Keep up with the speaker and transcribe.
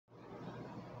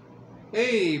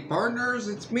Hey partners,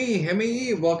 it's me,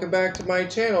 Hemi-E. Welcome back to my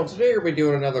channel. Today we're going to be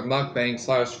doing another mukbang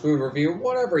slash food review,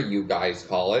 whatever you guys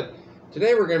call it.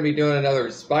 Today we're going to be doing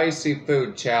another spicy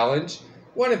food challenge.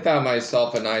 Went and found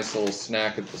myself a nice little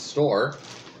snack at the store.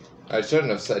 I shouldn't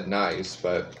have said nice,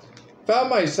 but found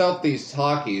myself these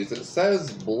Takis. It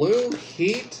says blue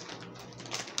heat.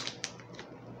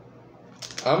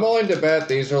 I'm willing to bet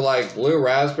these are like blue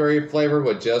raspberry flavored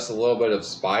with just a little bit of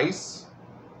spice.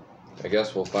 I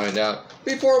guess we'll find out.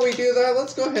 Before we do that,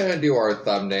 let's go ahead and do our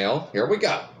thumbnail. Here we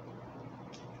go.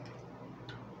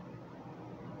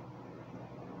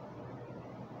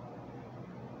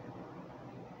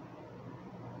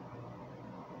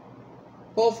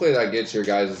 Hopefully that gets your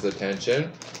guys'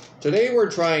 attention. Today we're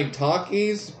trying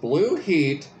Takis Blue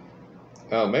Heat.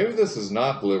 Oh, maybe this is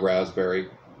not blue raspberry.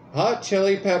 Hot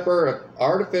chili pepper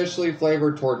artificially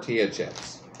flavored tortilla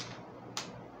chips.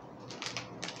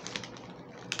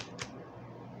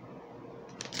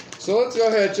 So let's go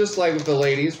ahead, just like with the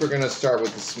ladies, we're going to start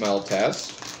with the smell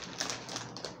test.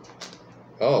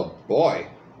 Oh boy.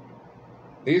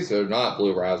 These are not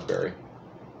blue raspberry.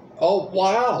 Oh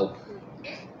wow.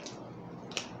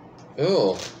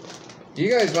 Ew. You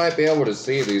guys might be able to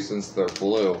see these since they're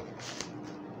blue.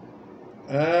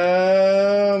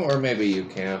 Or maybe you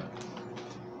can't.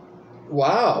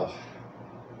 Wow.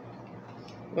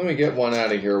 Let me get one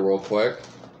out of here real quick.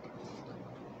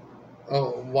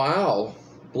 Oh wow.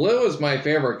 Blue is my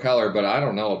favorite color, but I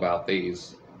don't know about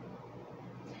these.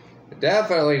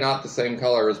 Definitely not the same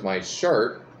color as my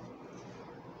shirt.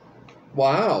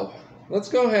 Wow. Let's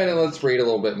go ahead and let's read a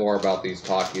little bit more about these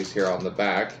Takis here on the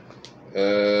back.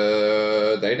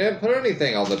 They didn't put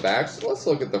anything on the back, so let's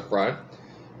look at the front.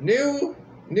 New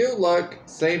look,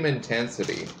 same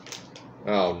intensity.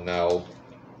 Oh no.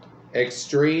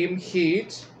 Extreme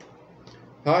heat.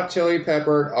 Hot chili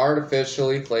peppered,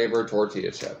 artificially flavored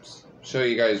tortilla chips. Show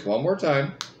you guys one more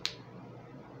time.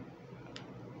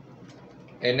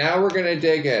 And now we're going to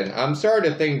dig in. I'm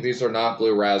starting to think these are not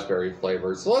blue raspberry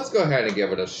flavored, so let's go ahead and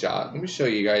give it a shot. Let me show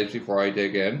you guys before I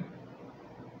dig in.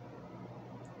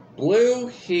 Blue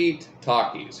Heat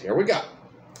Takis. Here we go.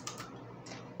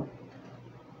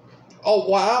 Oh,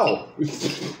 wow.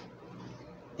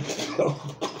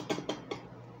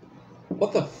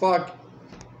 What the fuck?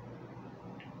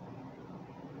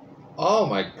 Oh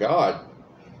my god.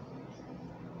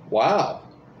 Wow.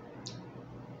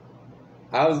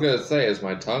 I was going to say, is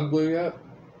my tongue blue yet?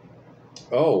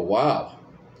 Oh, wow.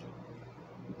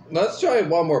 Let's try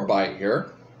one more bite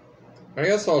here. I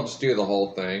guess I'll just do the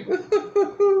whole thing.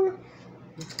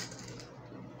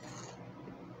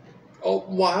 Oh,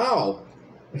 wow.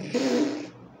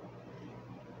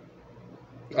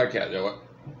 I can't do it.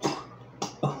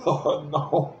 Oh,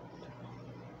 no.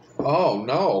 Oh,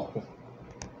 no.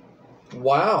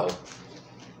 Wow.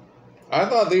 I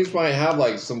thought these might have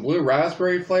like some blue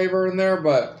raspberry flavor in there,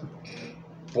 but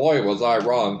boy was I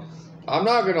wrong. I'm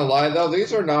not gonna lie though,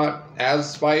 these are not as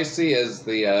spicy as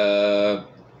the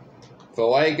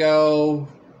Fuego,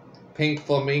 Pink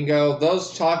Flamingo,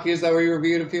 those Takis that we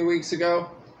reviewed a few weeks ago.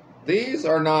 These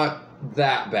are not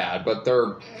that bad, but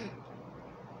they're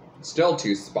still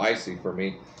too spicy for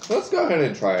me. Let's go ahead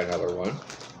and try another one.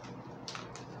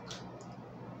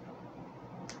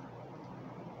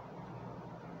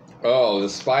 Oh, the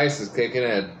spice is kicking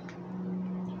in.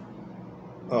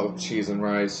 Oh, cheese and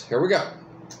rice. Here we go.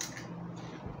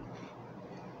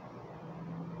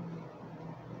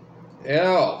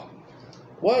 Ew.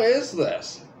 What is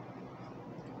this?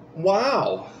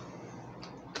 Wow.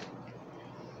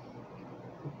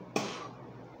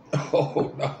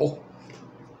 Oh, no.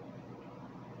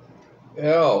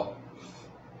 Ew.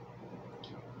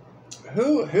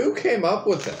 Who came up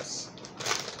with this?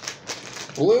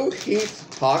 Blue Heat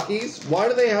Takis? Why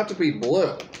do they have to be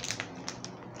blue?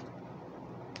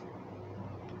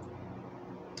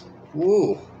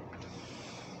 Ooh.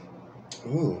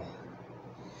 Ooh.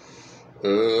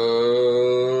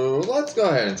 Let's go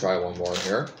ahead and try one more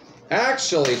here.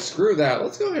 Actually, screw that.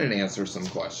 Let's go ahead and answer some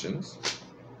questions.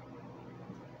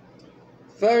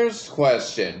 First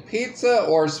question. Pizza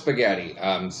or spaghetti?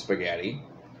 Spaghetti.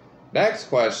 Next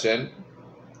question.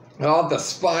 Oh, the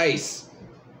spice.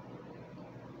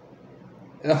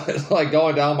 It's like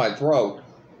going down my throat.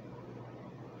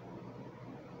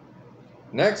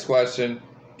 Next question.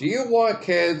 Do you want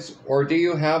kids or do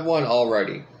you have one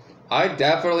already? I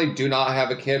definitely do not have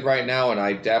a kid right now and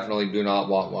I definitely do not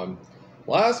want one.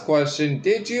 Last question.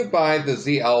 Did you buy the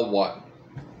ZL1?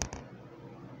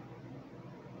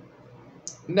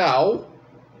 No.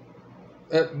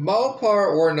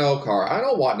 Mopar or no car? I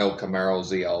don't want no Camaro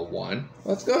ZL1.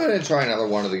 Let's go ahead and try another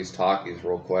one of these Takis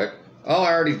real quick. Oh,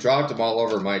 I already dropped them all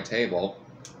over my table.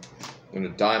 I'm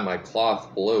going to dye my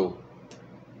cloth blue.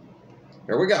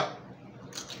 Here we go.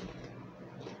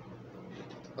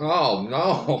 Oh,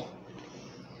 no.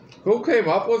 Who came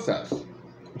up with this?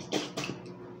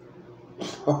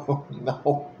 Oh,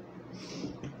 no.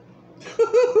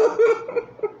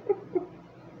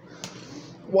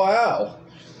 Wow.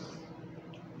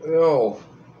 Oh.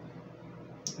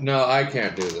 No, I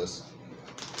can't do this.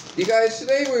 You guys,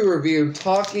 today we reviewed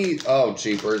Takis. Oh,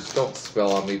 jeepers. Don't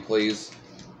spill on me, please.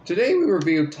 Today we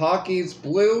reviewed Takis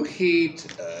Blue Heat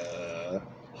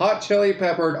hot chili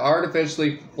peppered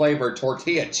artificially flavored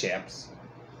tortilla chips.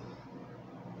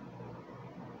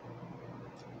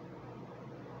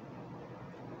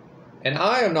 And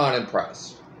I am not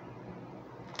impressed.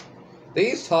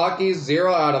 These Takis,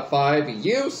 0 out of 5.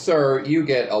 You, sir, you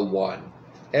get a 1.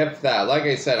 If that. Like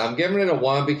I said, I'm giving it a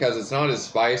 1 because it's not as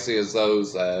spicy as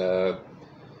those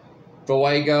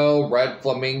Fuego, Red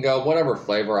Flamingo, whatever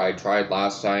flavor I tried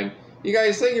last time. You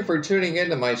guys, thank you for tuning in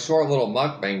to my short little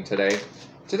mukbang today.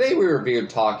 Today we reviewed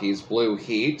Takis Blue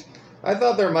Heat. I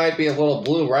thought there might be a little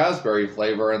blue raspberry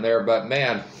flavor in there, but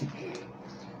man,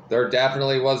 there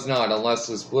definitely was not, unless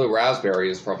this blue raspberry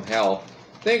is from hell.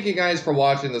 Thank you guys for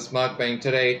watching this mukbang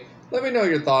today. Let me know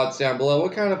your thoughts down below.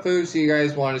 What kind of foods do you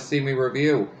guys want to see me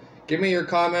review? Give me your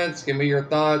comments, give me your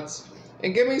thoughts,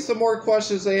 and give me some more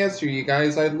questions to answer, you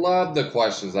guys. I love the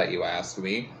questions that you ask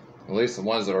me, at least the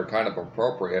ones that are kind of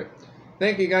appropriate.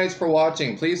 Thank you guys for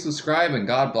watching. Please subscribe and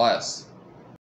God bless.